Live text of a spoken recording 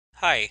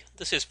Hi,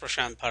 this is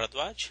Prashant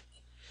Bharadwaj.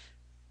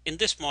 In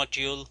this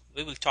module,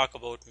 we will talk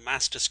about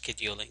master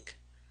scheduling,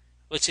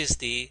 which is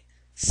the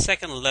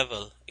second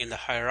level in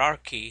the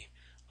hierarchy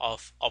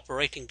of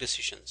operating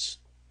decisions.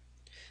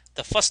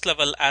 The first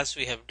level, as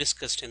we have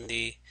discussed in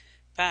the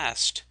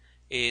past,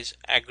 is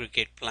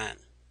aggregate plan.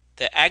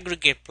 The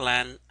aggregate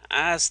plan,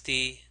 as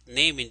the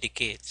name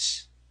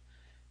indicates,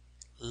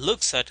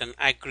 looks at an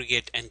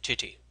aggregate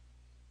entity,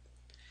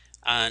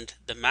 and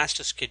the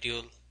master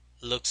schedule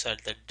looks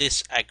at the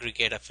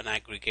disaggregate of an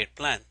aggregate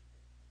plan.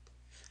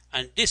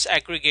 And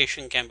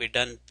disaggregation can be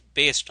done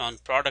based on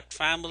product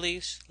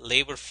families,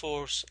 labor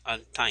force,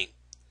 and time.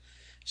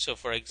 So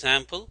for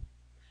example,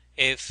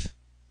 if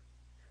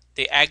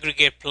the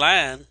aggregate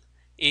plan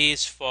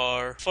is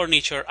for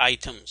furniture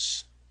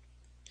items,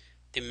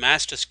 the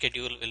master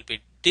schedule will be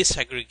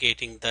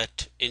disaggregating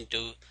that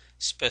into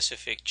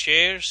specific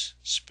chairs,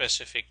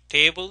 specific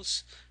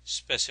tables,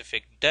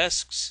 specific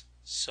desks,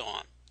 so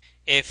on.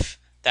 If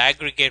the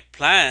aggregate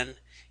plan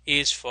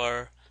is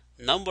for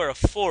number of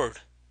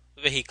Ford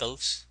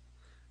vehicles,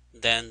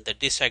 then the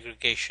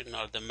disaggregation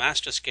or the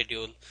master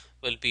schedule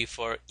will be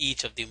for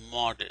each of the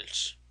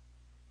models.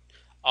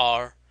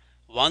 Or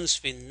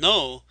once we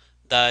know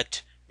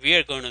that we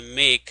are going to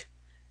make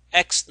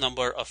X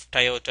number of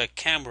Toyota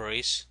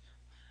Camrys,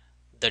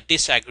 the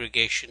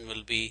disaggregation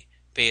will be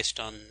based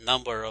on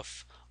number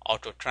of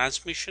auto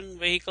transmission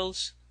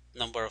vehicles,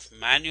 number of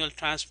manual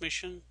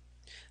transmission,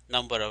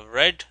 number of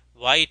red,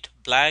 white,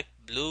 black,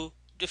 blue,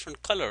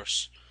 different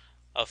colors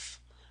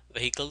of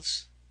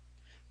vehicles,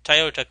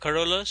 Toyota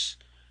Corollas,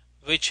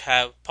 which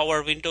have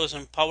power windows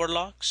and power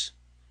locks,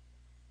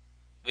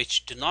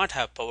 which do not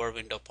have power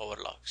window power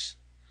locks.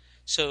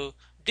 So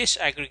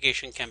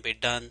disaggregation can be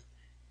done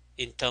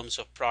in terms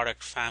of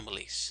product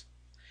families.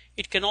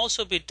 It can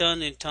also be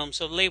done in terms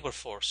of labor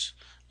force.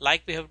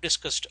 Like we have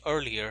discussed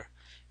earlier,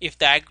 if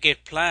the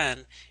aggregate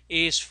plan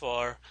is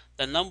for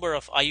the number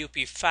of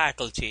IUP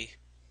faculty,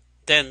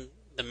 then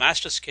the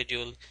master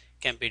schedule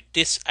can be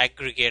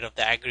disaggregate of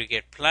the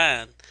aggregate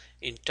plan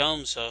in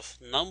terms of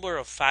number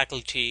of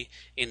faculty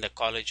in the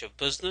College of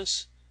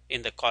Business,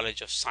 in the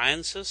College of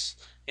Sciences,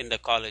 in the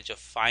College of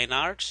Fine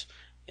Arts,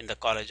 in the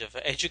College of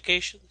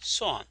Education,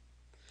 so on.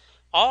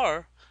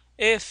 Or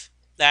if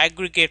the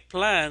aggregate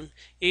plan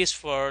is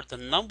for the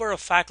number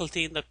of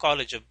faculty in the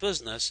College of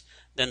Business,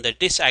 then the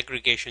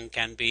disaggregation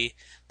can be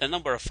the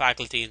number of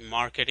faculty in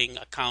marketing,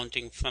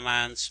 accounting,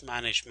 finance,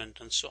 management,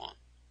 and so on.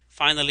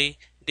 Finally,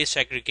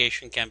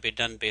 disaggregation can be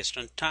done based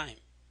on time.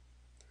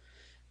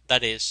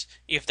 That is,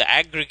 if the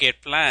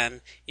aggregate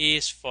plan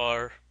is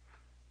for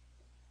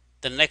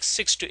the next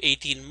 6 to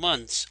 18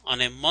 months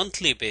on a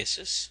monthly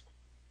basis,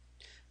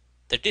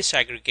 the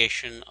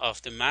disaggregation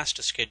of the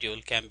master schedule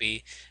can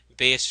be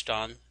based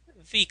on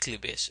weekly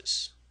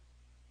basis.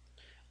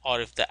 Or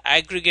if the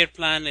aggregate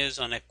plan is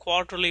on a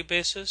quarterly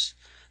basis,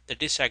 the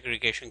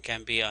disaggregation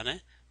can be on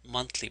a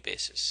monthly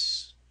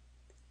basis.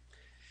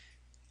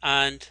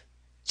 And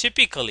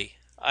typically,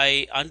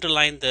 I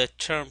underline the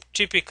term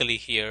typically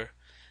here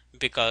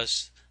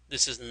because there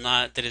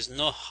is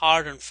no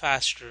hard and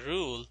fast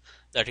rule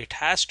that it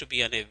has to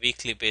be on a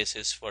weekly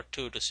basis for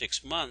 2 to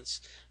 6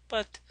 months,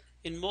 but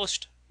in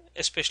most,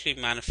 especially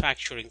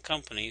manufacturing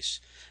companies,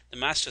 the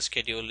master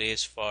schedule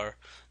is for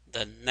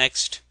the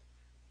next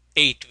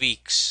 8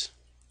 weeks,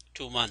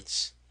 2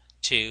 months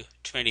to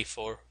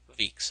 24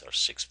 weeks or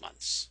 6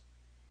 months.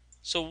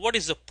 So what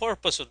is the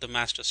purpose of the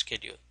master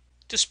schedule?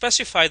 To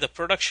specify the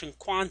production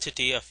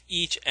quantity of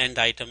each end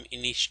item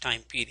in each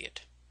time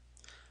period,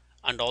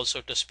 and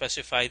also to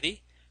specify the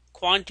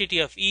quantity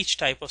of each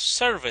type of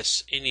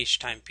service in each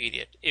time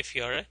period if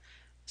you're a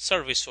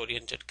service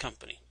oriented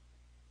company.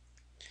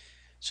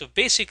 So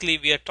basically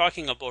we are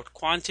talking about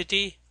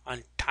quantity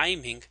and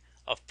timing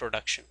of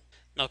production.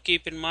 Now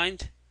keep in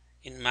mind,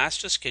 in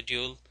master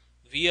schedule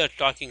we are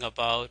talking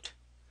about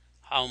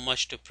how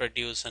much to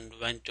produce and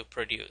when to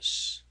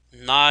produce,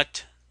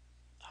 not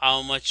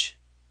how much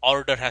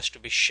order has to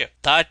be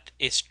shipped. That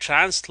is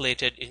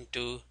translated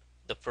into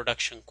the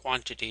production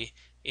quantity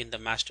in the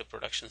master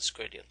production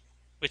schedule,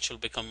 which will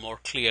become more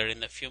clear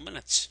in a few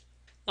minutes.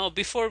 Now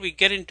before we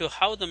get into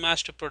how the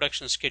master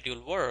production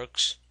schedule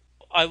works,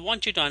 I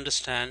want you to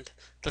understand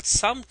that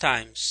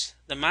sometimes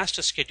the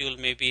master schedule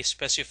may be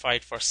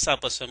specified for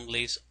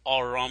sub-assemblies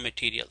or raw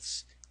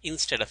materials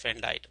instead of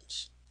end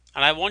items.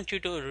 And I want you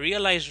to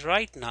realize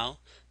right now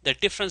the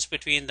difference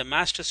between the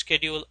master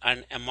schedule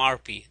and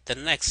MRP, the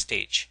next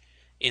stage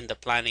in the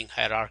planning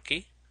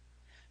hierarchy.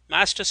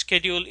 Master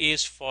schedule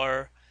is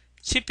for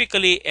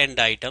typically end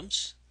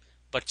items,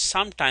 but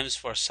sometimes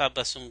for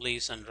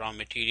sub-assemblies and raw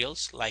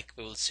materials, like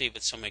we will see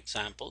with some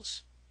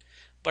examples.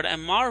 But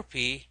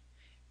MRP,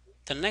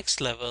 the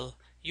next level,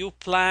 you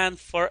plan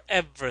for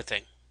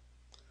everything,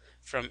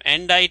 from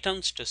end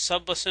items to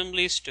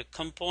sub-assemblies to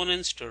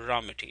components to raw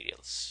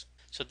materials.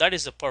 So that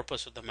is the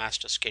purpose of the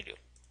master schedule.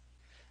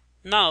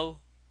 Now,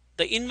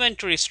 the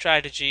inventory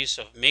strategies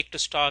of make to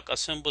stock,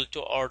 assemble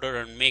to order,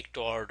 and make to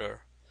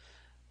order,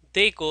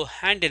 they go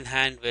hand in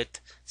hand with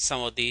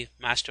some of the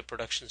master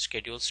production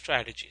schedule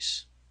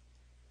strategies.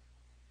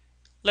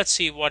 Let's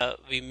see what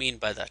we mean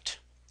by that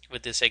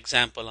with this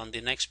example on the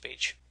next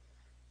page.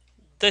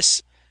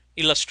 This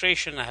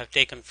illustration I have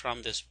taken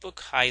from this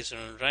book, Heiser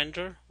and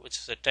Render, which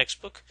is a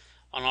textbook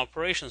on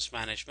operations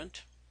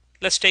management.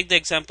 Let's take the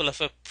example of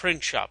a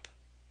print shop.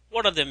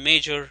 What are the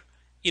major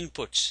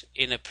inputs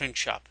in a print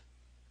shop?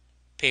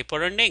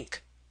 Paper and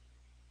ink.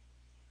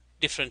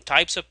 Different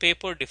types of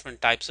paper,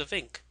 different types of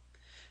ink.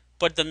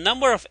 But the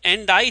number of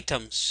end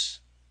items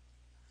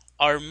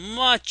are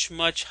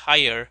much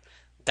higher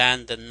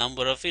than the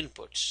number of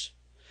inputs.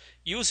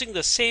 Using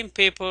the same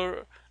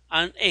paper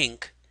and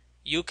ink,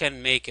 you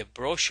can make a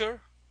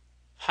brochure,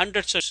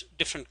 hundreds of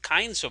different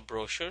kinds of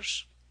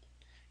brochures.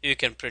 You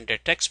can print a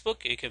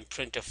textbook, you can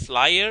print a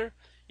flyer,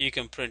 you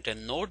can print a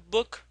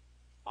notebook,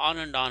 on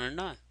and on and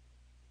on.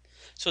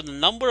 So the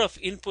number of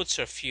inputs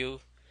are few,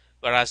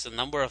 whereas the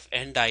number of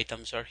end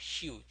items are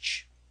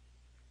huge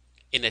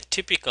in a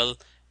typical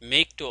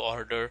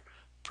make-to-order,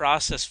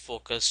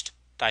 process-focused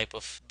type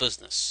of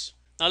business.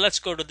 Now let's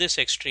go to this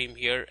extreme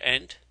here,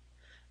 and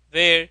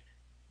where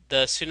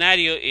the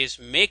scenario is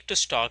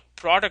make-to-stock,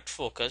 product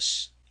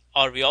focus,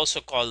 or we also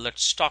call that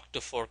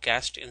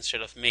stock-to-forecast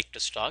instead of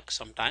make-to-stock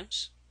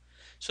sometimes.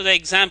 So the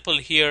example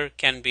here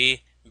can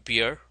be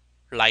beer,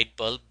 light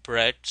bulb,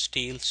 bread,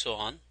 steel, so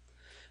on,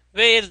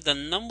 where the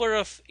number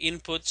of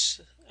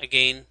inputs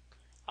again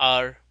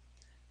are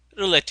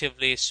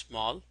relatively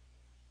small.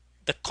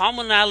 The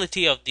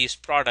commonality of these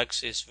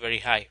products is very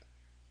high.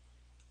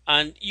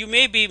 And you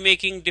may be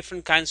making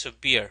different kinds of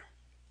beer,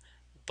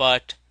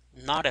 but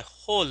not a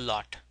whole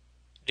lot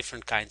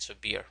different kinds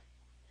of beer.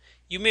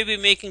 You may be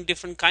making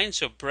different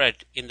kinds of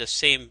bread in the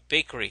same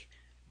bakery,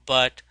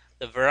 but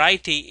the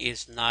variety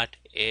is not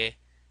a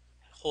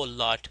whole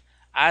lot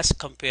as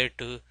compared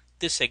to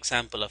this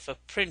example of a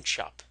print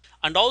shop.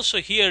 And also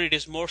here it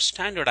is more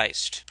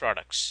standardized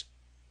products.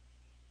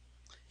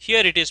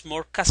 Here it is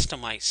more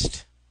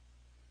customized.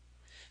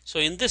 So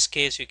in this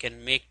case you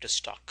can make to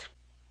stock.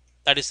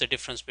 That is the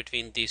difference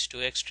between these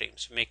two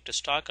extremes, make to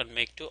stock and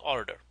make to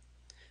order.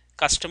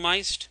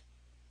 Customized,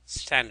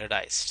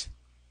 standardized.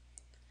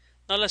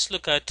 Now let's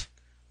look at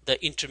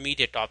the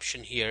intermediate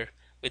option here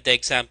with the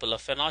example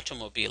of an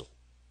automobile.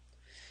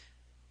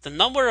 The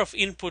number of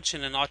inputs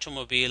in an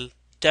automobile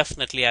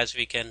definitely, as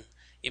we can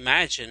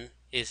imagine,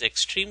 is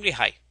extremely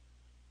high.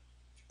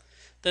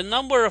 The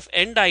number of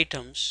end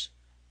items,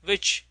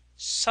 which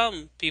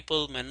some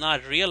people may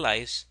not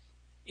realize,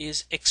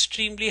 is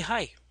extremely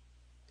high.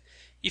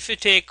 If you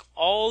take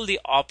all the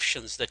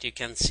options that you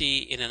can see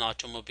in an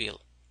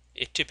automobile,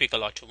 a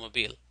typical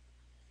automobile,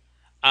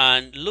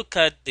 and look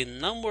at the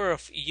number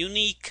of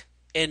unique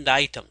end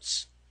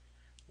items,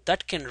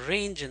 that can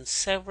range in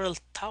several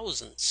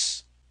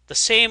thousands. The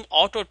same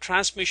auto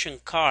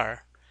transmission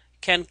car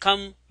can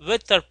come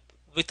with or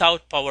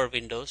without power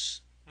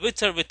windows,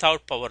 with or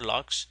without power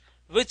locks,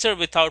 with or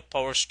without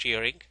power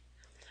steering,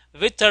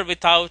 with or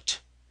without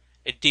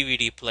a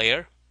DVD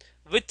player,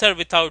 with or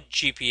without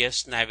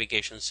GPS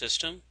navigation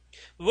system,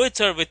 with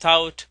or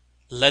without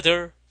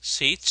leather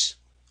seats,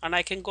 and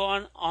I can go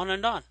on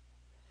and on.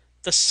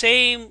 The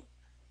same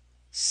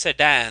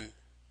sedan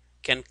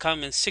can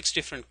come in 6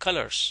 different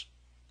colors.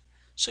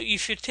 So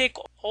if you take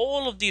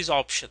all of these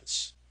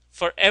options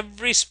for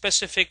every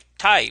specific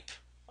type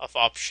of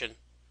option,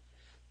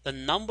 the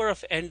number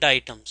of end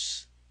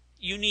items,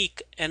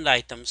 unique end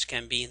items,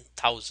 can be in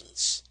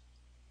thousands.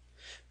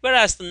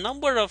 Whereas the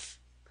number of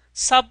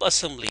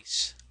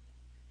sub-assemblies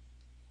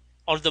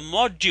or the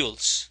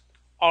modules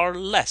are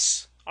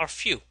less, are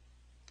few.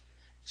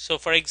 So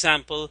for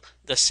example,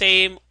 the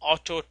same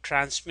auto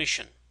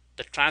transmission,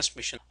 the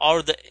transmission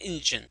or the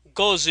engine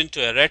goes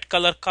into a red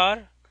color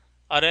car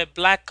or a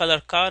black color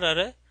car or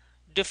a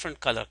different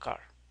color car.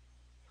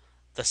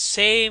 The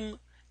same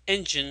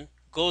engine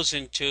goes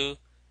into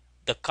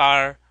the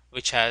car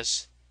which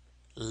has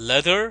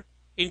leather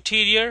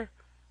interior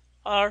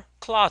or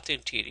cloth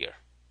interior.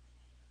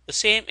 The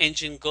same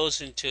engine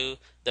goes into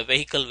the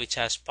vehicle which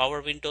has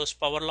power windows,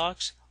 power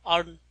locks,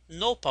 or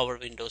no power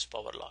windows,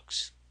 power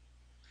locks.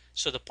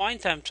 So the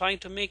point I'm trying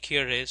to make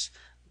here is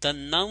the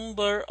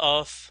number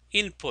of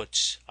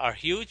inputs are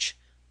huge,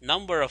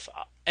 number of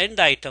end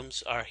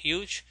items are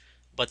huge,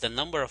 but the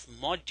number of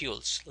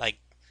modules like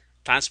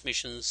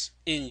transmissions,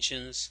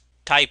 engines,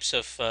 types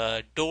of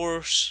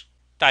doors,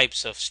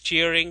 types of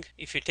steering,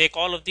 if you take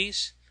all of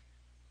these,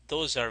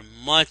 those are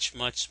much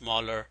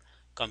smaller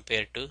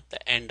compared to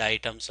the end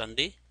items and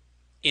the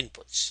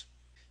inputs.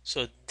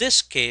 So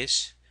this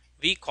case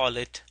we call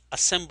it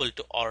assemble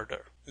to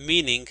order,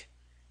 meaning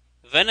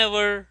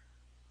whenever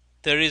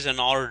there is an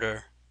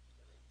order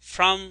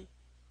from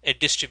a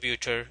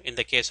distributor, in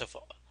the case of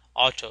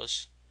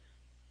autos,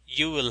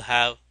 you will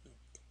have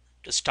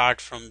to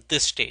start from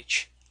this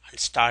stage and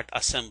start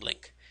assembling.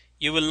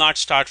 You will not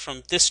start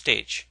from this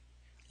stage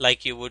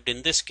like you would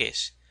in this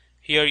case.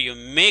 Here you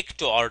make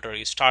to order,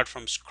 you start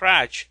from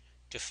scratch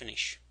to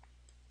finish.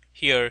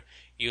 Here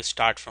you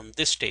start from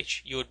this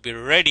stage. You would be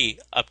ready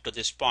up to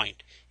this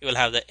point. You will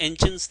have the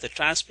engines, the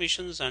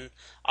transmissions, and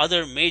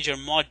other major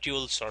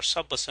modules or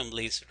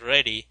sub-assemblies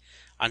ready,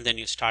 and then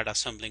you start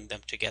assembling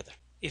them together.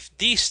 If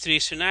these three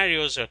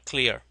scenarios are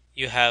clear,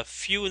 you have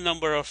few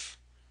number of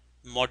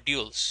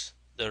modules: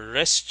 the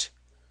wrist,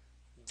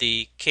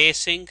 the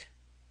casing,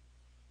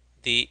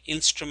 the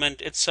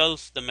instrument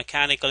itself, the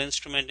mechanical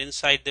instrument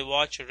inside the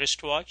watch, a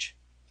wristwatch,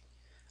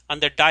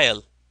 and the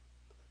dial.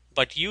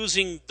 But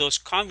using those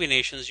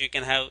combinations, you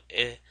can have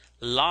a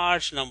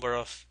large number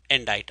of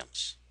end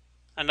items.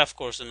 And of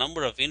course, the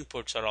number of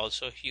inputs are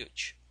also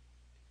huge.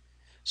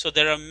 So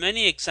there are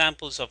many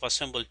examples of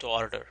assemble to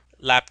order.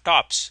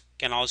 Laptops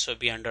can also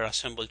be under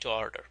assemble to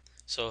order.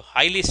 So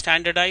highly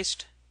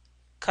standardized,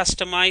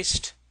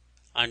 customized,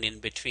 and in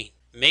between.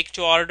 Make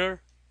to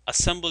order,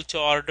 assemble to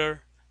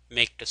order,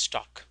 make to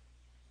stock.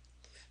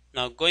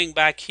 Now going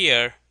back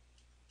here,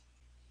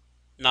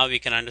 now we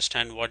can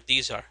understand what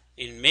these are.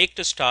 In make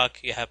to stock,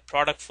 you have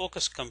product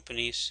focused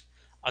companies,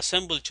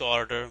 assemble to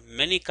order,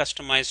 many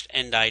customized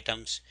end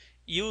items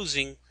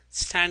using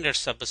standard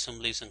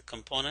subassemblies and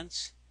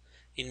components.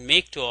 In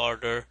make to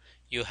order,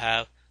 you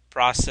have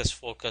process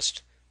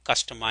focused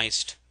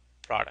customized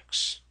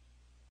products.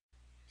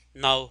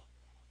 Now,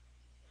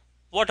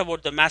 what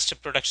about the master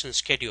production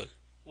schedule?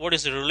 What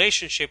is the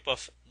relationship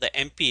of the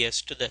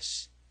MPS to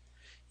this?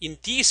 In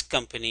these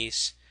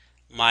companies,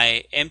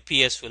 my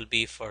MPS will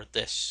be for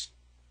this.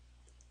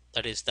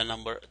 That is the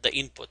number, the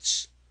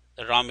inputs,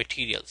 the raw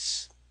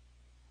materials.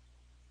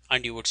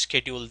 And you would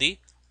schedule the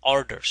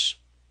orders.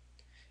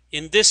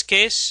 In this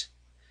case,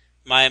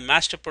 my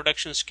master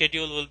production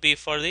schedule will be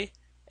for the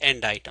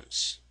end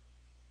items.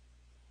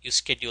 You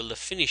schedule the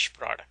finished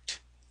product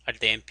at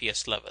the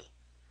MPS level.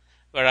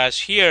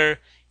 Whereas here,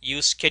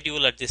 you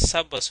schedule at the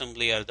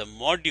subassembly or the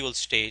module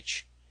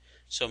stage.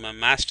 So my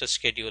master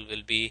schedule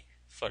will be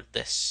for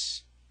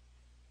this.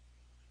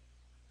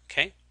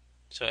 Okay,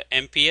 so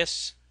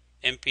MPS,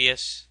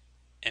 MPS,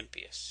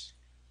 MPS.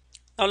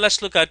 Now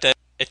let's look at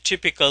a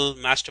typical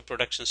master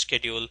production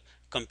schedule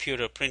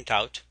computer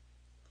printout.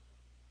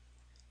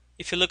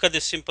 If you look at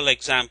this simple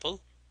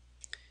example,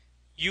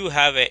 you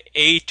have a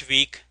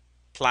 8-week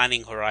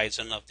planning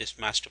horizon of this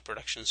master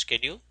production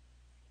schedule.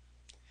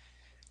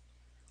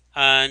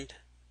 And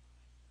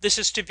this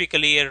is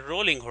typically a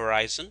rolling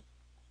horizon.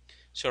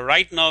 So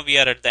right now we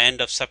are at the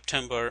end of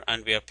September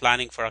and we are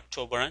planning for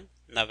October and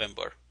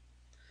November.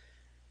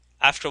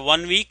 After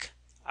 1 week,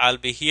 I'll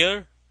be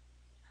here.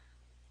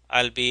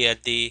 I'll be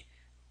at the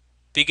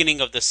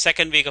beginning of the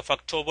second week of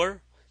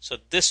October. So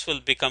this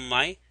will become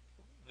my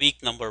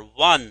week number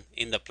 1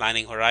 in the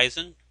planning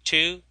horizon.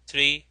 2,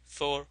 3,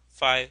 4,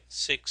 5,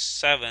 6,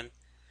 7.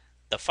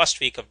 The first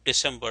week of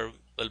December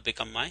will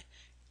become my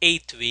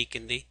 8th week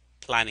in the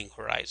planning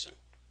horizon.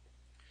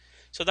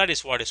 So that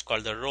is what is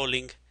called the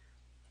rolling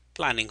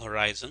planning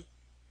horizon.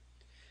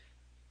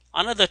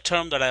 Another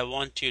term that I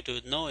want you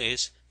to know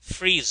is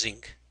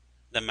freezing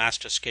the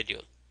master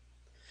schedule.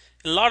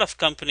 In a lot of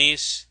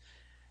companies,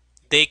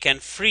 they can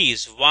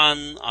freeze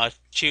 1 or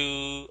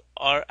 2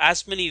 or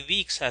as many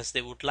weeks as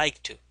they would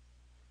like to.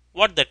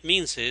 What that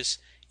means is,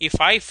 if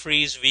I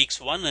freeze weeks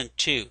 1 and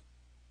 2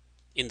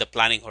 in the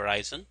planning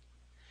horizon,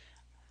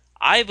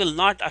 I will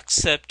not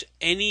accept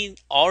any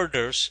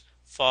orders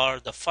for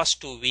the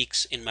first 2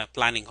 weeks in my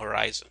planning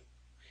horizon.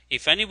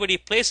 If anybody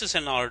places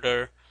an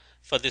order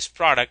for this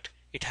product,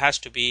 it has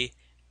to be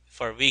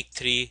for week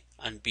 3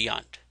 and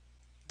beyond.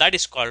 That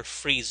is called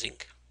freezing.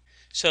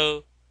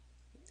 So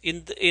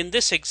in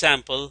this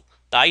example,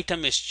 the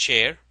item is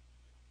chair.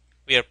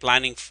 We are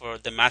planning for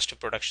the master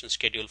production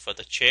schedule for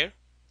the chair.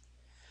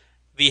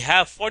 We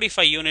have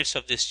 45 units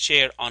of this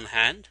chair on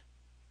hand.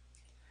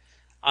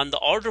 On the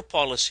order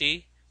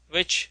policy,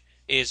 which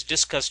is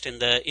discussed in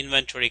the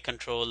inventory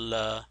control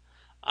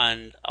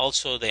and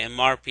also the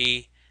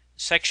MRP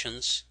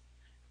sections,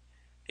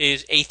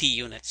 is 80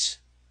 units.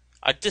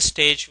 At this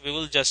stage, we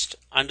will just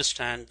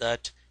understand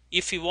that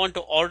if you want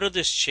to order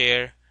this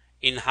chair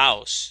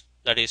in-house,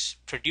 that is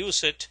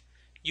produce it,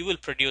 you will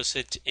produce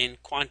it in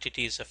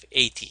quantities of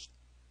 80.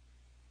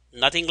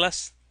 Nothing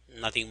less,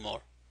 nothing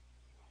more.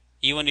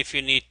 Even if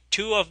you need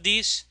 2 of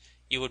these,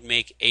 you would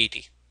make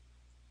 80.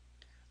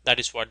 That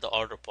is what the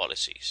order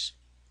policy is.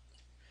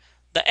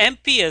 The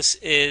MPS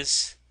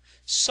is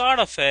sort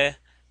of a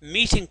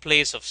meeting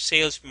place of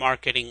sales,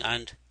 marketing,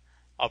 and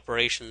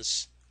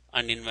operations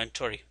and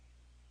inventory.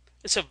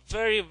 It's a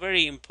very,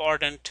 very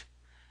important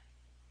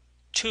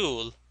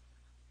tool,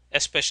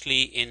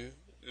 especially in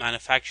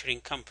manufacturing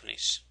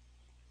companies.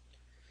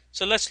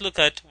 So let's look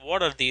at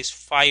what are these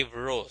 5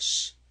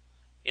 rows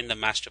in the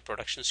master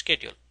production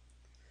schedule.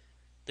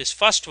 This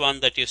first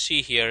one that you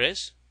see here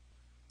is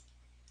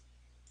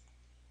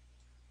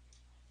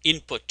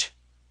input.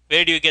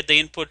 Where do you get the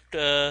input,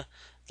 the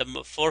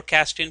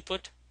forecast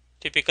input?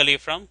 Typically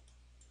from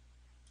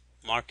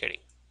marketing,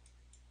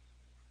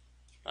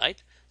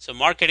 right? So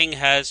marketing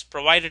has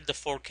provided the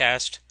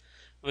forecast,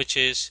 which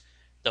is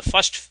the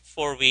first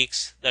 4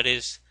 weeks, that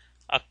is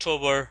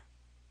October,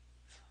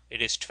 it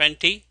is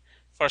 20.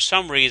 For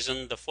some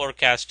reason, the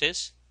forecast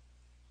is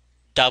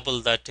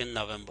double that in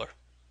November.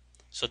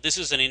 So this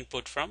is an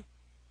input from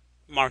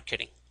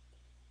marketing.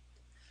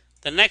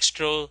 The next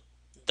row,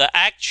 the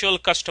actual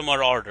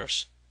customer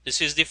orders.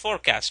 This is the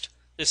forecast.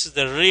 This is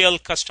the real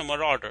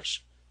customer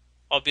orders.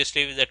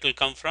 Obviously, that will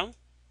come from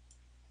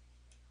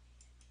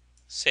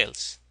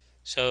sales.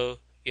 So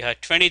you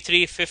have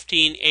 23,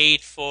 15,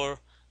 8, 4,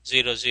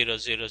 0, 0,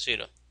 0,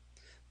 0.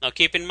 Now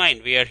keep in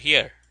mind, we are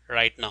here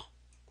right now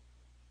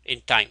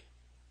in time.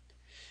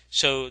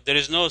 So there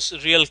is no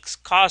real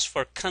cause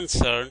for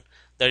concern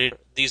that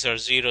these are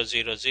 0,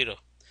 0, 0,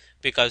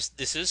 because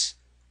this is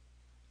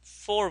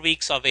 4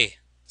 weeks away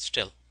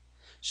still.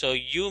 So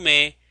you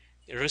may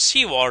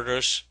receive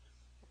orders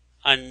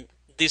and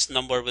this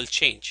number will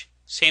change.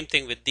 Same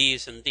thing with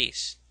these and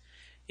these.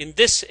 In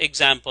this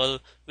example,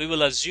 we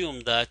will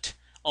assume that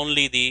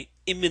only the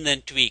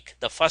imminent week,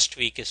 the first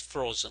week, is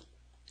frozen.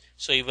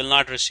 So you will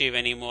not receive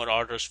any more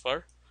orders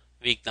for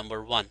week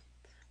number 1.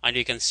 And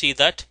you can see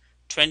that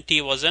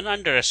 20 was an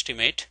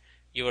underestimate.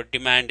 Your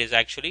demand is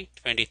actually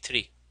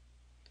 23.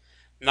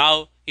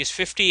 Now is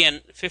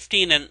 15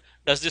 and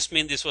does this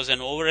mean this was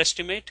an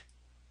overestimate?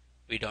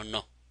 We don't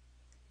know,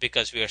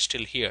 because we are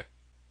still here.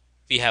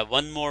 We have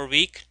 1 more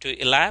week to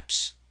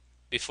elapse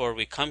before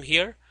we come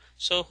here.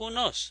 So who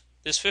knows?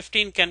 This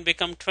 15 can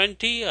become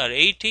 20 or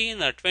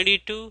 18 or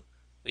 22.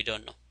 We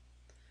don't know.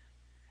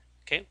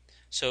 Okay.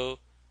 So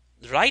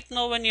right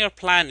now when you're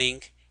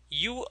planning,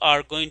 you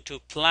are going to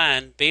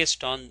plan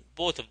based on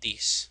both of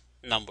these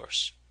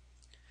numbers.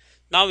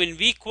 Now in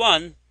week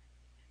 1,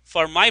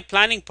 for my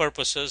planning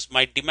purposes,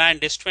 my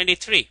demand is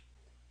 23.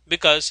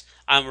 Because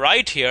I'm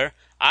right here,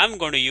 I'm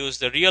going to use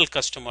the real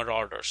customer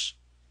orders,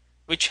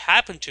 which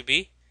happen to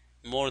be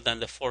more than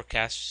the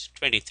forecast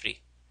 23.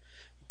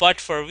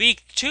 But for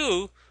week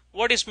 2,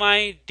 what is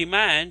my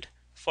demand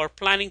for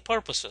planning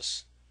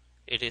purposes?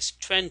 It is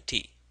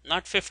 20,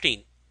 not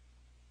 15.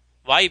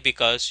 Why?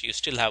 Because you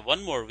still have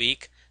 1 more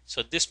week,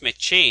 so this may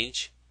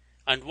change.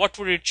 And what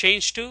would it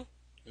change to?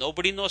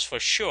 Nobody knows for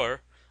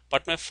sure,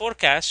 but my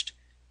forecast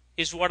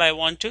is what I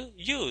want to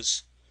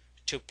use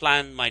to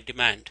plan my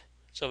demand.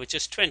 So which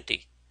is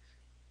 20.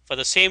 For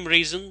the same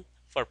reason,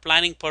 for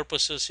planning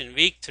purposes in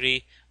week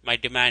 3, my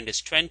demand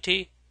is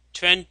 20,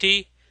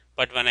 20,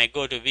 but when I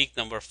go to week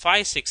number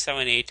 5, 6,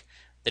 7, 8,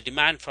 the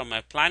demand from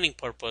my planning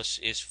purpose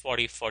is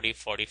 40, 40,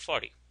 40,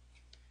 40.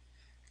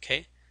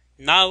 Okay,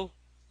 now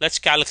let's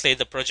calculate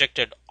the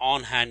projected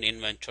on-hand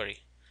inventory.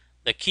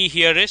 The key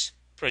here is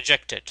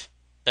projected,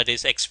 that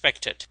is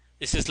expected.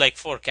 This is like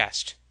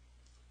forecast.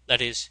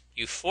 That is,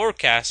 you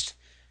forecast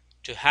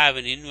to have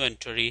an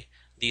inventory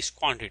these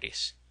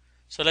quantities.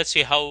 So let's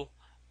see how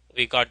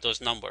we got those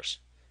numbers.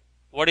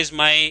 What is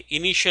my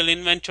initial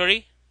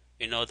inventory?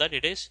 We know that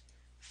it is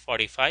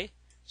 45.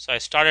 So I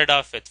started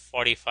off with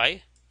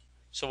 45.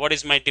 So what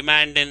is my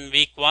demand in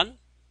week 1?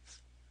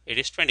 It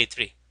is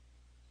 23.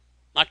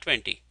 Not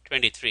 20,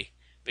 23,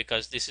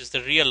 because this is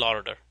the real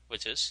order,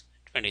 which is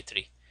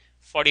 23.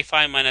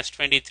 45 minus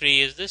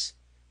 23 is this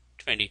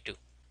 22.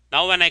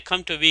 Now when I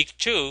come to week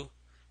 2,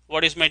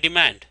 what is my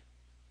demand?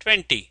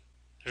 20.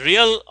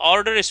 Real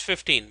order is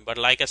 15, but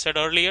like I said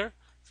earlier,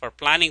 for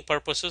planning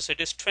purposes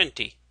it is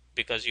 20,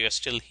 because you are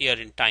still here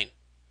in time.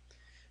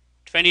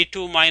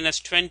 22 minus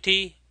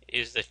 20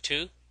 is the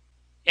 2.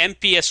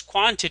 MPS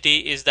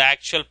quantity is the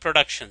actual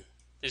production.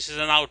 This is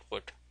an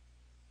output,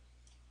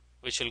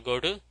 which will go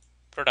to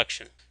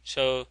production.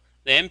 So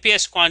the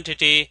MPS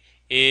quantity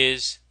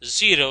is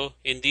 0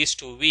 in these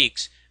 2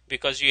 weeks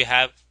because you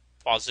have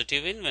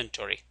positive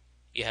inventory.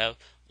 You have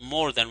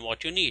more than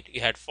what you need.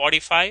 You had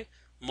 45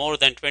 more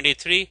than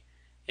 23.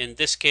 In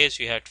this case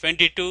you have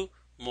 22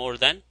 more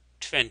than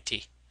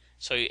 20.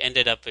 So you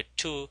ended up with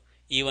 2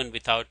 even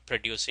without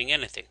producing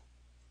anything.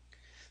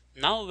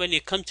 Now when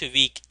you come to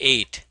week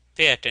 8,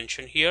 pay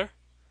attention here.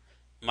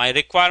 My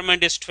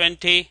requirement is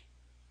 20.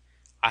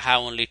 I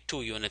have only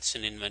 2 units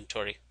in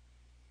inventory.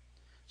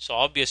 So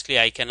obviously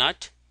I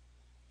cannot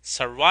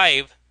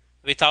survive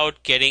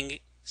without getting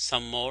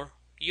some more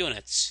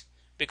units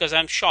because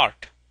I'm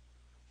short.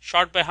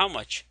 Short by how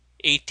much?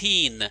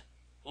 18.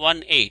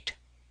 1 8.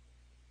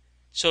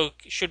 So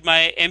should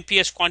my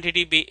MPS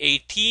quantity be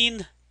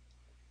 18?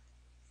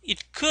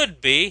 It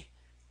could be,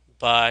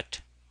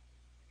 but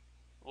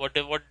what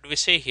do we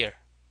say here?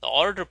 The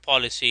order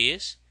policy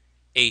is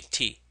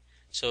 80.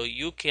 So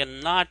you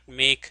cannot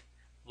make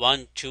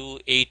 1, 2,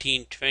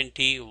 18,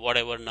 20,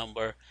 whatever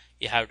number.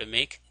 You have to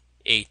make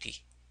 80.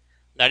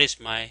 That is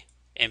my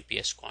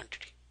MPS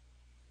quantity.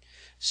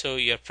 So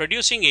you're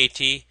producing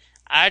 80.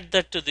 Add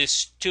that to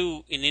this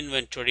 2 in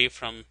inventory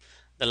from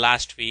the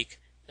last week,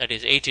 that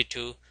is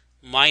 82,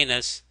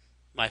 minus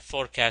my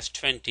forecast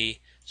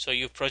 20. So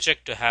you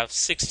project to have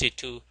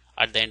 62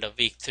 at the end of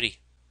week 3.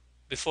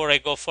 Before I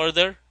go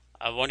further,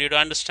 I want you to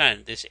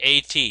understand this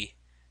 80.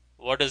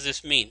 What does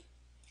this mean?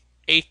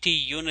 80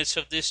 units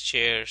of these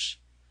chairs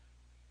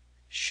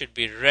should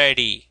be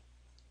ready.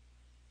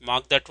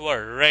 Mark that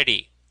word,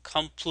 ready,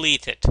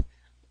 completed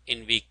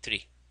in week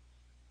 3.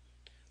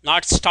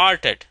 Not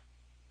started.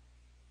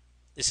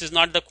 This is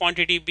not the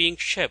quantity being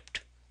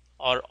shipped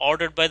or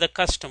ordered by the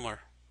customer.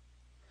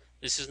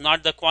 This is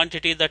not the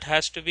quantity that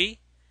has to be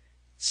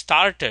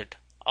started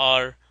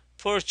or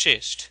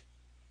purchased.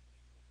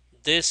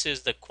 this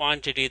is the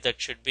quantity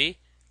that should be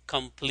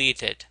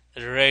completed,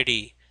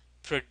 ready,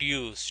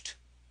 produced.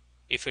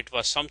 If it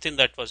was something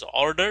that was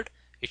ordered,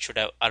 it should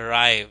have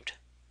arrived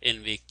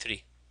in week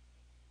 3.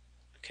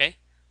 Okay,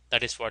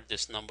 that is what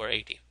this number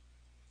 80.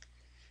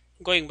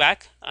 Going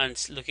back and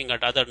looking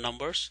at other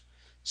numbers,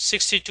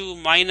 62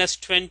 minus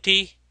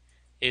 20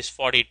 is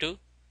 42.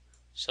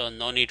 So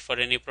no need for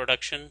any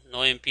production, no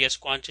MPS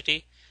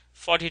quantity.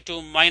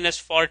 42 minus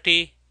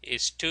 40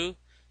 is 2.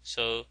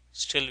 So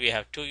still we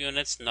have 2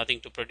 units,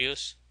 nothing to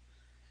produce.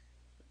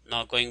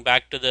 Now going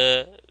back to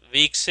the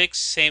week 6,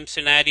 same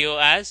scenario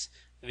as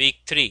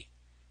week 3.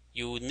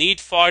 You need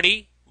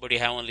 40, but you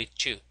have only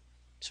 2.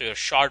 So you're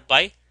short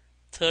by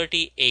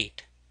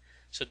 38.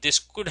 So this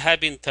could have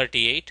been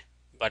 38,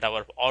 but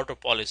our order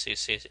policy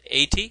says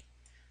 80.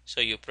 So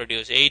you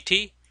produce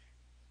 80.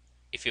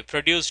 If you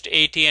produced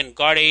 80 and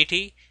got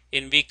 80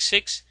 in week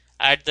 6,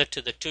 add that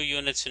to the 2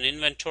 units in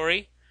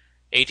inventory.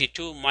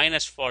 82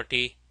 minus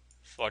 40,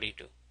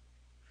 42.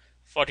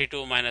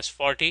 42 minus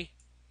 40,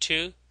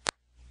 2.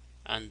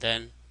 And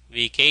then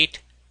week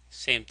 8,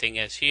 same thing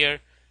as here.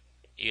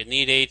 You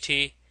need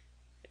 80.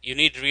 You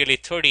need really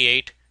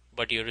 38,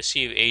 but you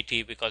receive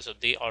 80 because of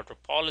the order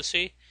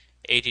policy.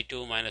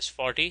 82 minus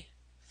 40,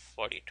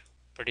 42.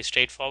 Pretty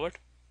straightforward.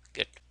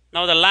 Good.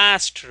 Now the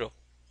last row.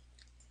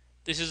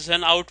 This is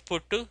an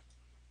output to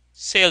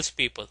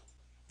salespeople.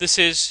 This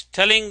is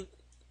telling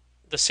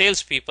the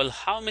salespeople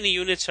how many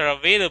units are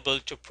available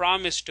to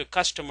promise to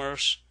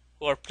customers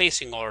who are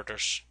placing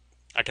orders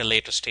at a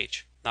later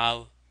stage.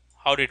 Now,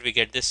 how did we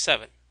get this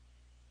 7?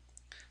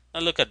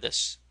 Now look at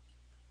this.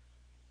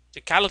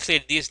 To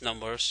calculate these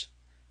numbers,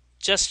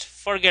 just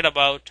forget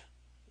about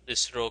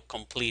this row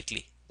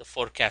completely, the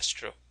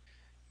forecast row.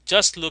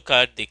 Just look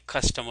at the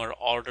customer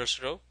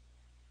orders row,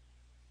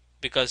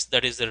 because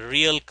that is the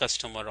real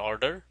customer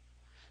order.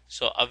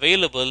 So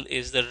available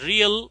is the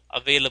real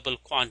available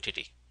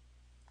quantity.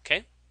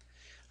 Okay.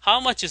 How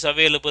much is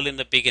available in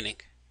the beginning?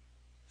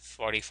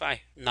 45.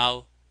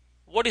 Now,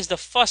 what is the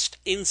first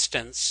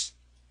instance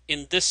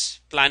in this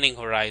planning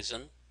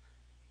horizon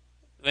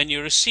when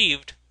you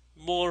received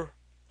more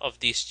of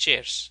these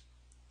chairs?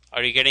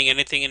 Are you getting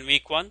anything in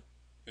week 1?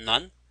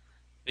 None.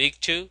 Week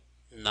 2?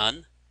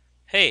 None.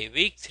 Hey,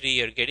 week 3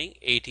 you're getting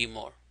 80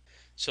 more.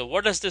 So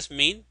what does this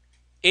mean?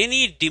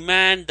 Any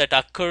demand that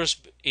occurs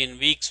in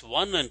weeks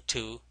 1 and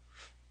 2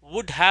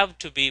 would have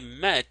to be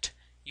met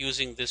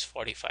using this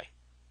 45.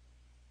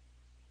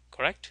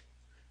 Correct?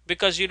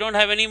 Because you don't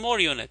have any more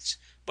units.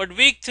 But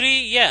week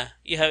 3, yeah,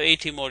 you have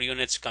 80 more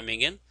units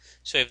coming in.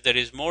 So if there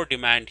is more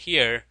demand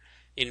here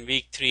in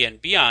week 3 and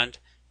beyond,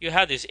 you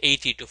have this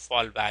 80 to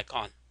fall back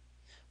on.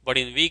 But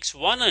in weeks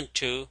 1 and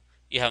 2,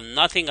 you have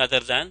nothing other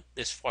than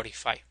this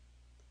 45.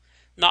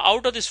 Now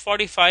out of this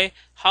 45,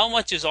 how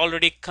much is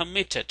already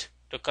committed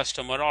to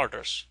customer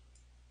orders?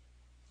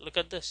 Look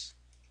at this.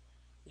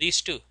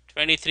 These two,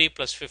 23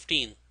 plus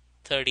 15,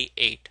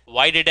 38.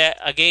 Why did I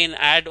again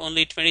add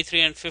only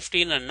 23 and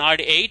 15 and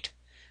not 8?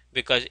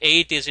 Because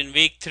 8 is in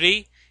week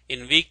 3.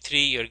 In week 3,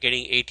 you're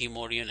getting 80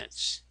 more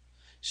units.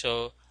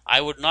 So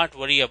I would not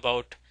worry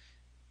about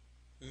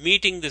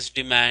meeting this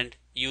demand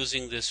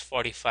using this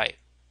 45.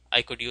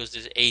 I could use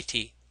this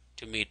 80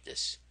 to meet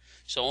this.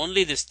 So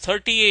only this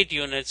 38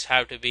 units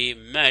have to be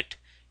met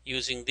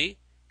using the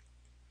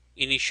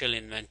initial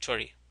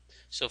inventory.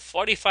 So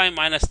 45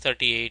 minus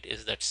 38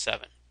 is that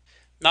 7.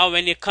 Now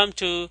when you come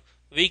to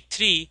week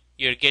 3,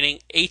 you're getting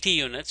 80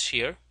 units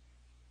here.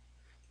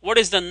 What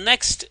is the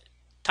next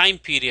time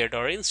period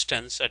or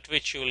instance at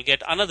which you will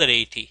get another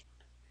 80?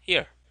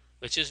 Here,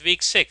 which is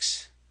week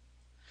 6.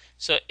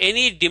 So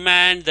any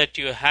demand that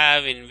you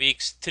have in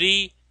weeks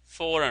 3,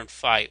 4 and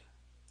 5,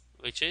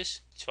 which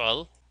is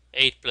 12,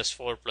 8 plus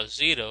 4 plus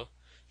 0,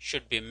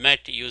 should be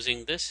met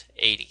using this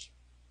 80.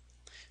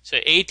 So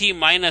 80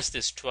 minus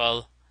this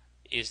 12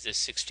 is this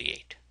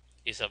 68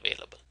 is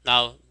available.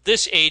 Now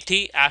this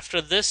 80,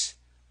 after this,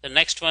 the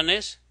next one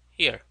is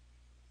here.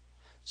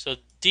 So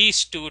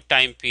these two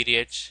time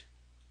periods,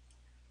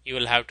 you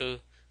will have to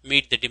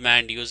meet the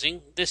demand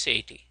using this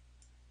 80,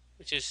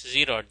 which is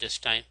 0 at this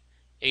time.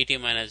 80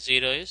 minus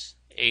 0 is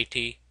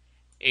 80.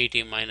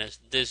 80 minus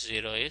this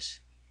 0 is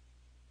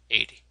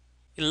 80.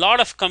 In a lot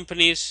of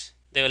companies,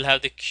 they will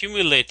have the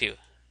cumulative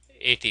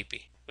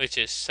ATP, which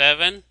is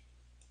 7,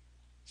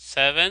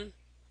 7.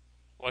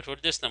 What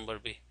would this number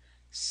be?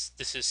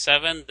 This is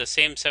 7. The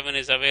same 7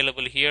 is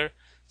available here.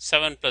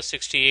 7 plus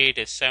 68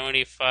 is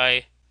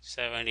 75.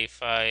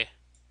 75.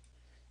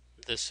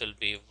 This will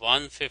be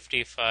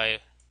 155.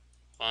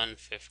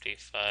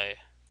 155.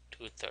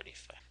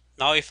 235.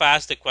 Now if I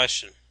ask the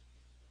question,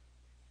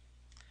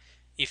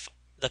 if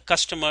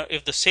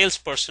the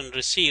salesperson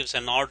receives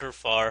an order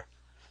for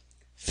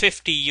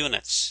 50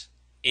 units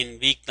in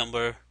week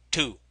number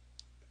 2,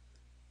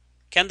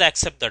 can they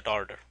accept that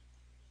order?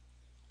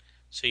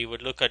 So you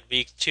would look at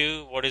week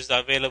 2, what is the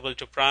available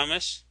to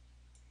promise?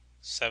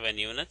 7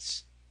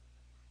 units.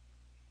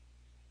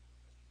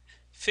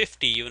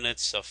 50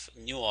 units of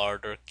new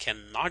order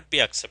cannot be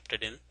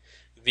accepted in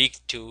week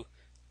 2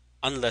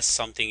 unless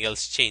something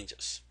else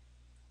changes.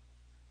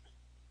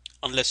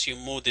 unless you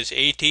move this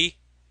 80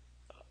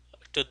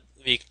 to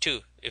week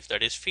 2 if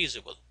that is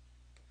feasible.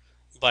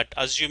 But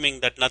assuming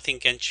that nothing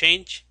can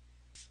change,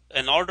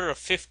 an order of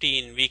 50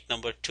 in week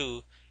number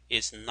 2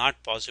 is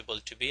not possible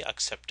to be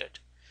accepted.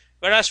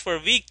 Whereas for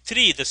week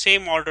 3, the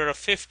same order of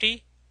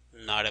 50,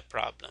 not a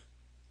problem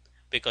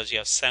because you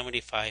have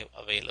 75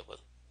 available.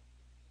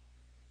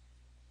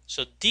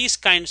 So these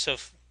kinds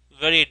of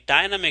very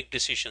dynamic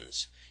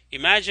decisions.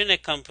 Imagine a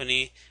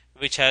company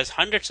which has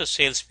hundreds of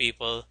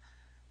salespeople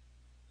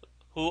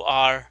who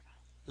are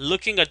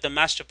looking at the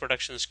master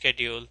production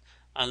schedule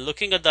and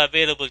looking at the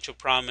available to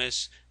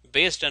promise,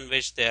 based on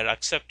which they are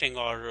accepting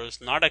orders,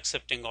 not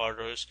accepting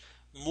orders,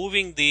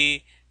 moving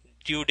the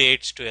due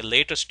dates to a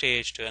later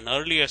stage, to an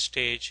earlier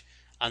stage,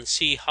 and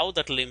see how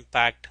that will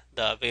impact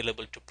the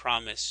available to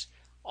promise.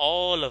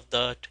 All of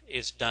that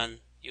is done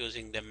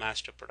using the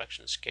master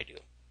production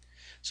schedule.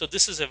 So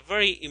this is a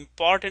very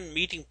important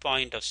meeting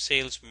point of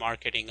sales,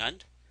 marketing,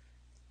 and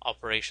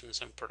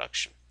operations and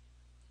production.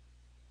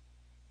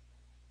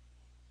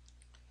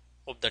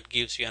 Hope that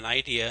gives you an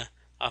idea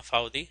of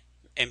how the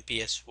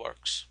MPS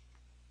works.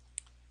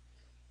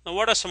 Now,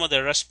 what are some of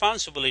the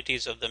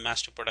responsibilities of the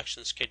master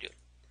production schedule,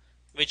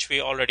 which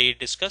we already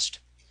discussed?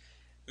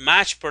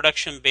 Match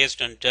production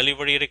based on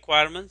delivery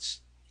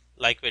requirements,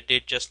 like we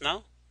did just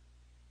now.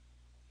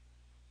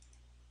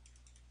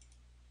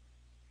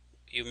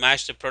 You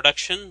match the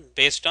production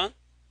based on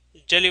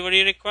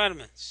delivery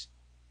requirements.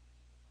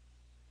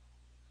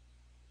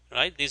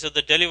 Right? These are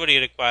the delivery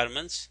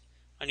requirements,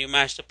 and you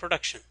match the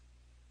production.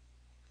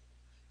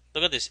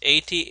 Look at this,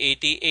 80,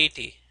 80,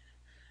 80.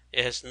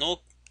 It has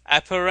no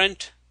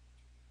apparent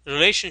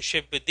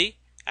relationship with the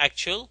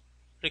actual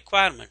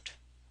requirement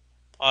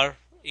or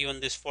even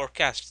this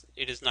forecast.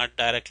 It is not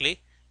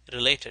directly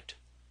related.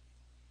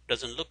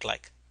 Doesn't look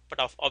like, but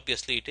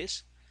obviously it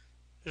is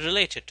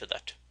related to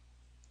that.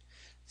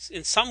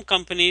 In some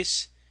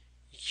companies,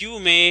 you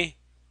may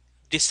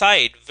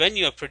decide when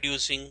you are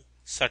producing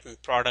certain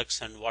products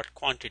and what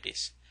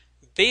quantities,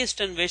 based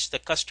on which the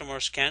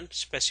customers can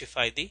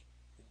specify the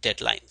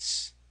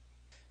deadlines.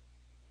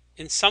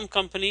 In some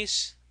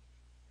companies,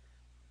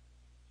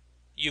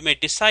 you may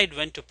decide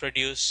when to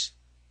produce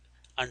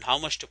and how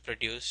much to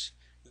produce,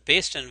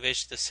 based on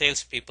which the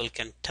salespeople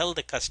can tell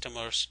the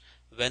customers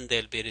when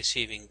they'll be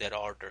receiving their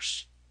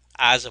orders,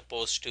 as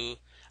opposed to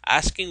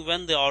asking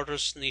when the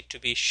orders need to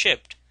be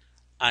shipped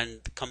and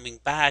coming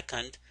back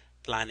and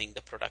planning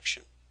the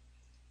production.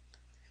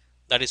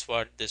 That is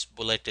what this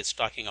bullet is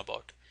talking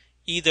about.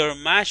 Either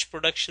match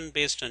production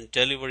based on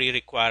delivery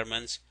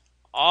requirements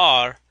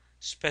or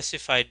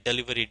specified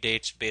delivery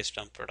dates based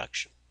on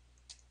production.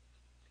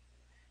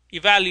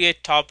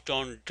 Evaluate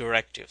top-down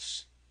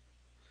directives.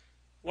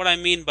 What I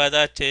mean by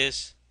that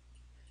is,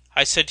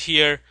 I said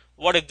here,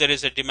 what if there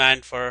is a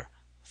demand for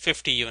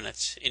 50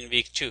 units in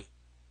week 2?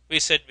 We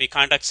said we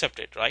can't accept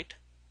it, right?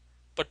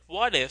 But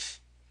what if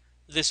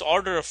this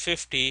order of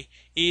 50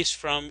 is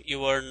from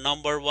your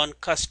number one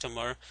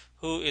customer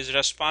who is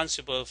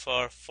responsible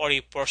for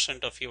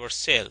 40% of your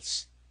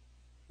sales?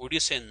 Would you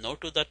say no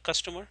to that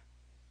customer?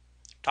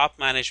 Top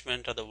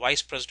management or the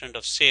vice president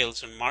of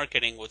sales and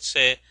marketing would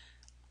say,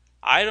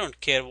 I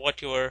don't care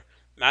what your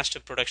master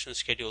production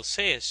schedule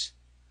says.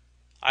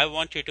 I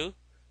want you to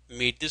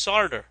meet this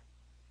order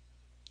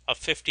of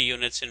 50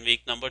 units in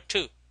week number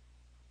 2.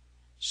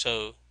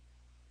 So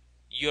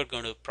you're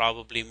going to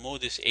probably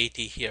move this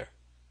 80 here.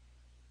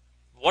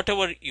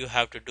 Whatever you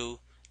have to do,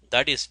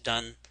 that is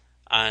done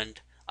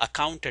and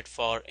accounted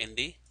for in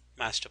the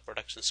master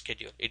production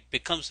schedule. It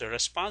becomes the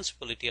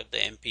responsibility of the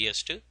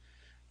MPS to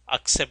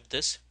accept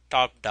this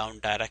top-down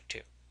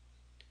directive.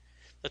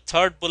 The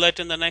third bullet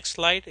in the next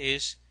slide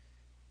is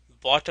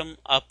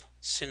bottom-up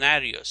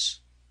scenarios,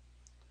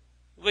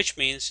 which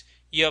means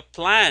you have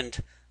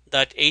planned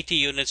that 80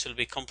 units will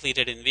be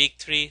completed in week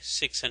 3,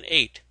 6, and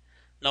 8.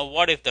 Now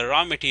what if the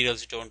raw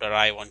materials don't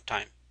arrive on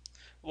time?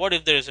 What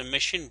if there is a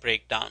machine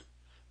breakdown?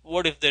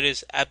 What if there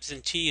is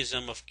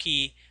absenteeism of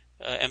key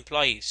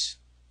employees?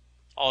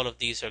 All of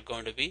these are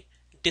going to be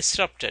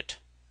disrupted.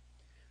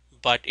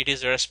 But it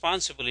is a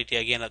responsibility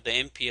again of the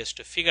MPS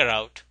to figure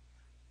out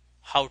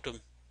how to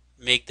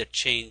make the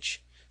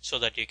change so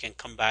that you can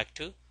come back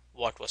to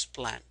what was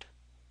planned,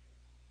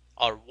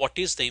 or what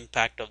is the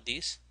impact of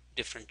these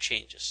different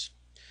changes.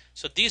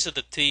 So these are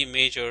the three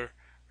major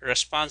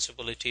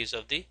responsibilities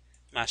of the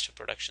master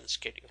production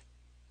schedule.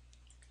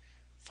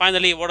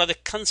 Finally, what are the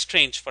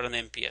constraints for an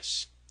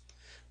MPS?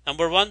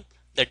 Number one,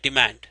 the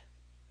demand,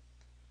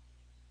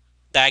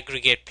 the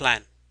aggregate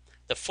plan.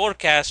 The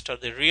forecast or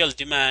the real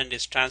demand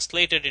is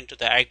translated into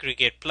the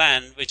aggregate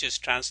plan, which is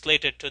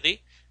translated to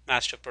the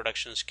master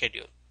production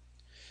schedule.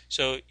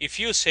 So if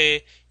you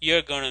say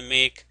you're going to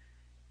make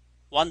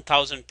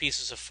 1,000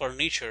 pieces of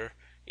furniture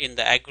in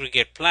the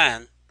aggregate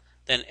plan,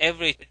 then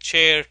every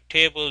chair,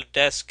 table,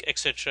 desk,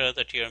 etc.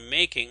 that you're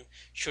making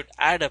should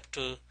add up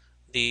to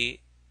the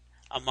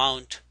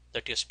amount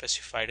that you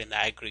specified in the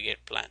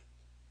aggregate plan.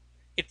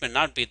 It may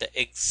not be the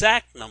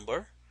exact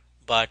number,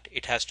 but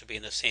it has to be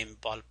in the same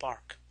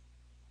ballpark.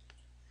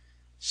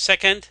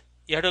 Second,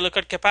 You have to look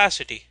at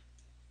capacity.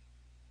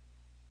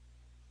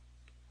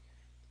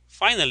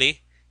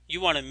 Finally, you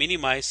want to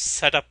minimize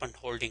setup and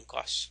holding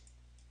costs.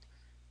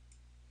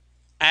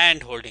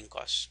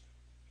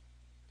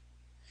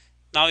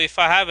 Now, if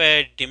I have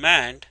a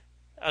demand,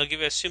 I'll give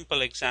you a simple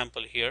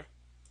example here.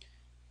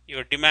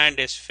 Your demand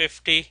is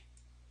 50,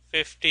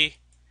 50,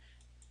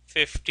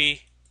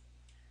 50,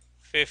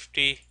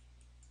 50,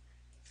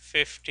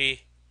 50,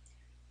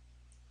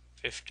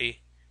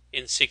 50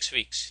 in 6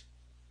 weeks.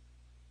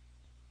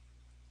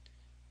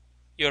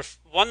 Your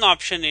one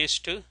option is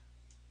to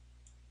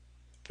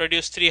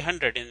produce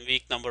 300 in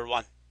week number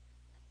 1.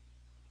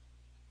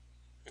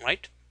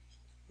 Right?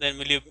 Then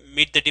will you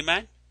meet the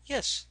demand?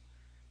 Yes.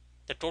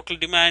 The total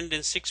demand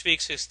in 6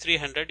 weeks is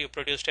 300. You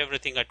produced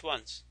everything at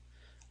once.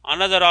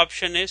 Another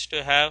option is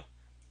to have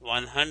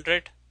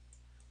 100,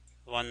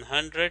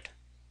 100,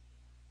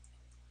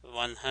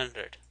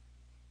 100.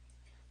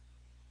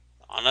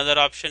 Another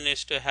option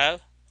is to have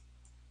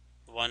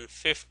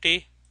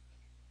 150,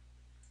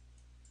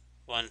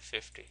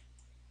 150.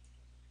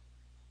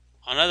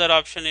 Another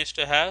option is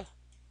to have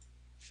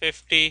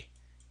 50,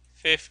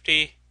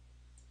 50,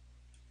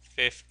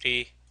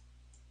 50,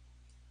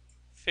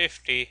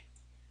 50,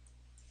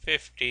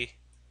 50,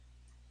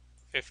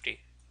 50.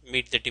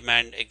 Meet the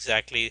demand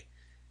exactly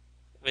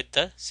with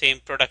the same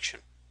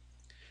production.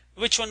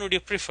 Which one would you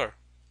prefer?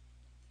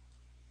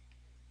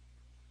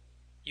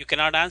 You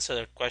cannot answer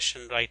that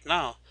question right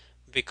now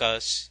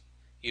because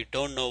you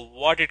don't know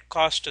what it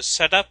costs to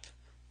set up,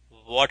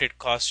 what it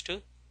costs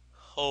to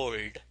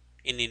hold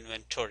in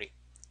inventory.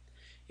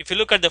 If you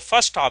look at the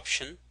first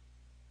option,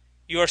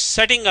 you are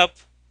setting up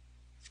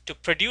to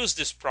produce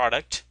this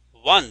product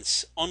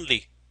once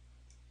only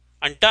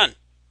and done.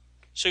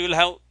 So you will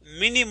have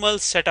minimal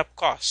setup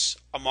costs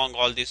among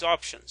all these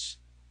options.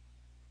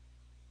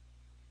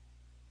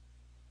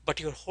 But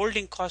your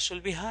holding costs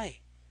will be high.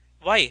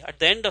 Why? At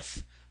the end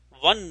of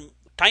one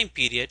time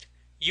period,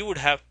 you would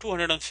have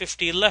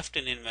 250 left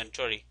in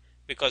inventory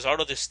because out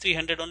of this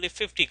 300, only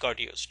 50 got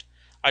used.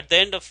 At the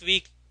end of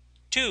week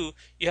 2,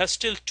 you have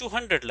still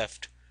 200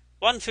 left,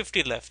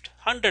 150 left,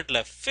 100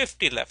 left,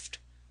 50 left,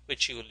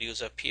 which you will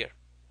use up here.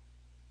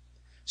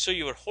 So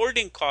your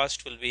holding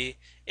cost will be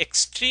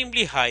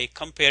extremely high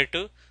compared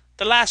to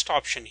the last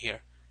option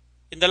here.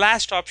 In the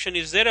last option,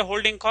 is there a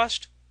holding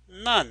cost?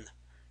 None.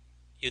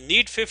 You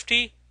need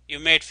 50, you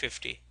made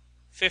 50,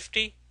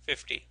 50,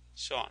 50,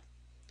 so on.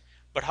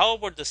 But how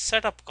about the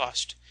setup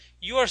cost?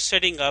 You are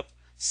setting up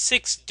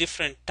 6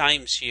 different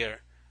times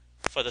here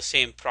for the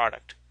same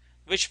product,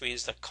 which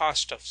means the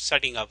cost of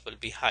setting up will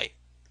be high.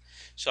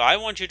 So I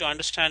want you to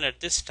understand at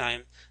this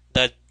time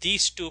that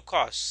these two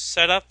costs,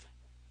 setup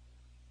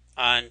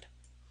and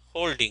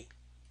holding,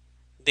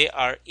 they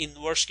are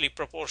inversely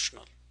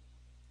proportional.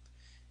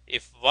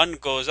 If one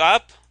goes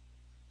up,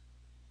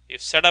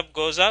 if setup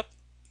goes up,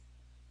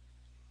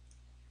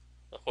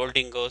 the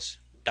holding goes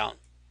down.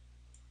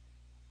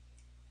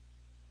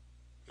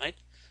 Right?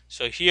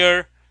 So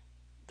here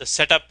the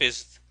setup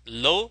is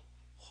low,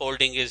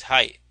 holding is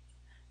high.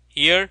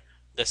 Here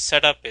the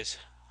setup is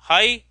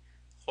high,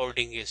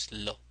 holding is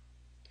low.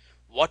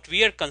 What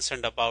we are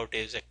concerned about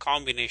is a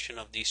combination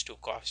of these two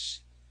costs.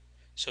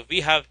 So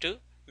we have to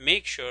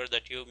make sure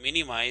that you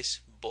minimize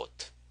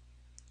both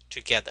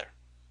together.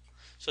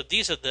 So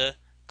these are the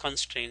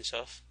constraints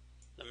of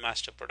the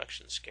master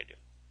production schedule.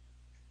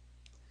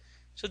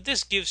 So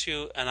this gives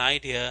you an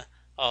idea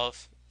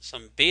of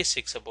some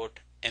basics about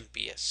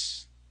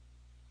MPS.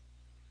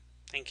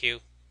 Thank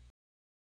you.